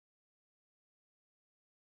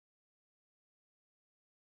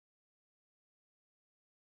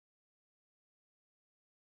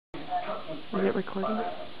Is it recording?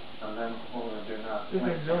 And then what we're going to do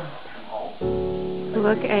now.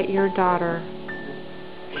 Look at your daughter.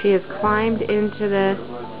 She has climbed into this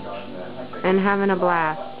and having a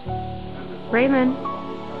blast. RaeLynn,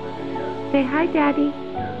 say hi, Daddy.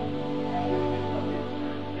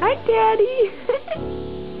 Hi, Daddy.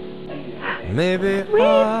 Maybe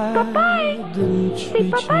bye-bye. Say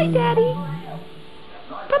bye-bye, Daddy.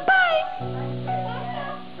 Bye-bye.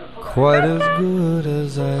 Quite as good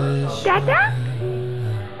as I should. Dada?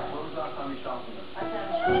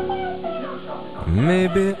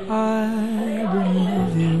 Maybe I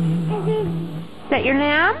didn't love you Is that your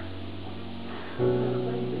lamb?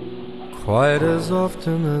 quite as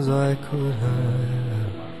often as I could have.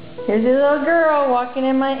 Here's your little girl walking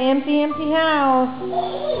in my empty house.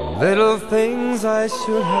 Little things I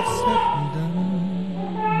should have said and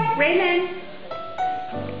done. RaeLynn.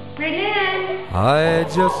 RaeLynn. I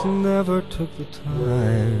just never took the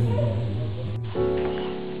time.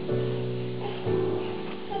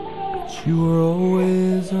 But you were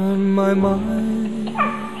always on my mind.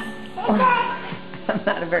 I'm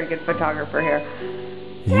not a very good photographer here.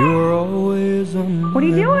 You were always on my mind. What are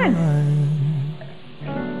you doing?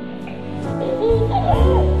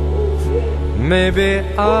 Maybe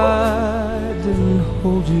I didn't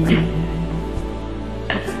hold you.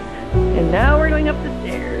 And now we're going up the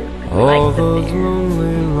stairs. All those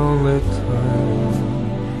lonely, lonely times.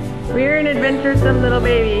 We're an adventuresome little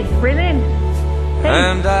baby. RaeLynn. Hey,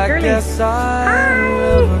 And I girly. guess I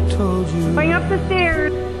never told you. Going up the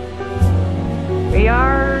stairs. We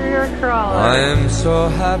are your crawler. I am so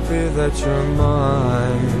happy that you're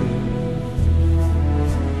mine.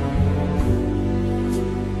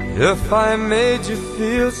 If I made you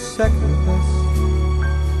feel second best,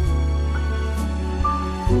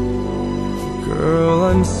 girl,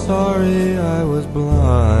 I'm sorry I was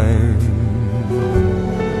blind.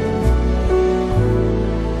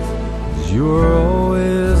 You were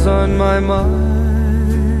always on my mind.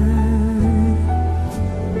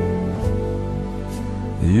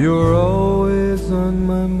 You were always on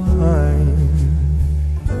my mind.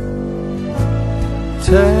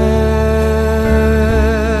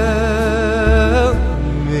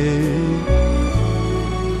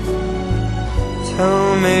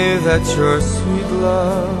 Tell me that your sweet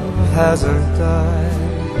love hasn't died.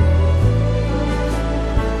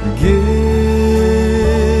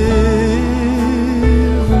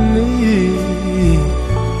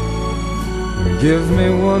 Give me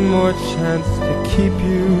one more chance to keep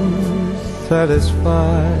you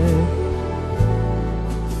satisfied.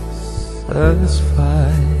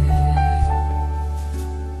 Satisfied.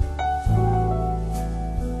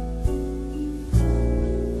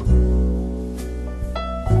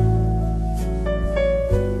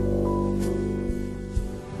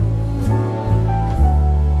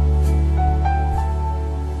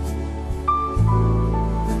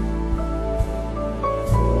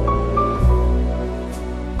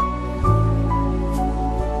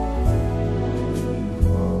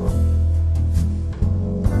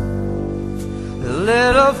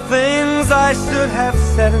 Little things I should have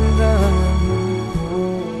said and done,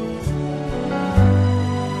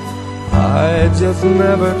 I just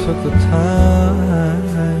never took the time.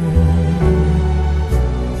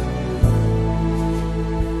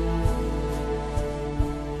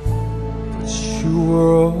 But you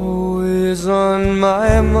were always on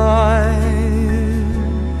my mind.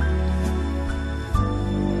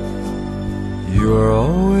 You were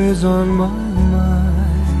always on my mind.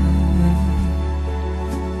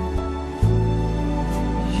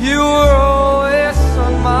 You were always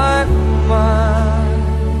on my mind.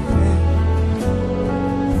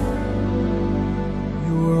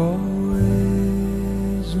 You were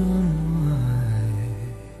always on my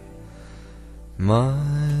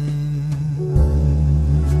mind.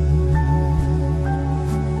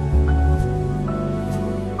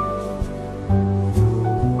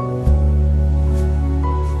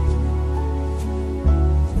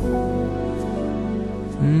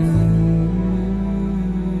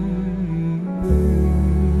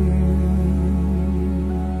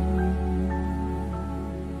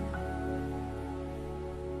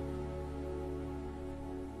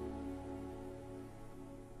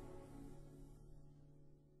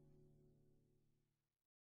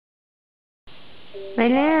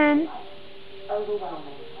 RaeLynn.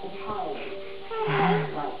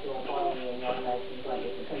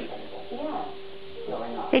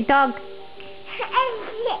 Say dog.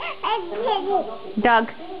 Dog.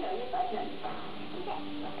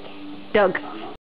 Dog.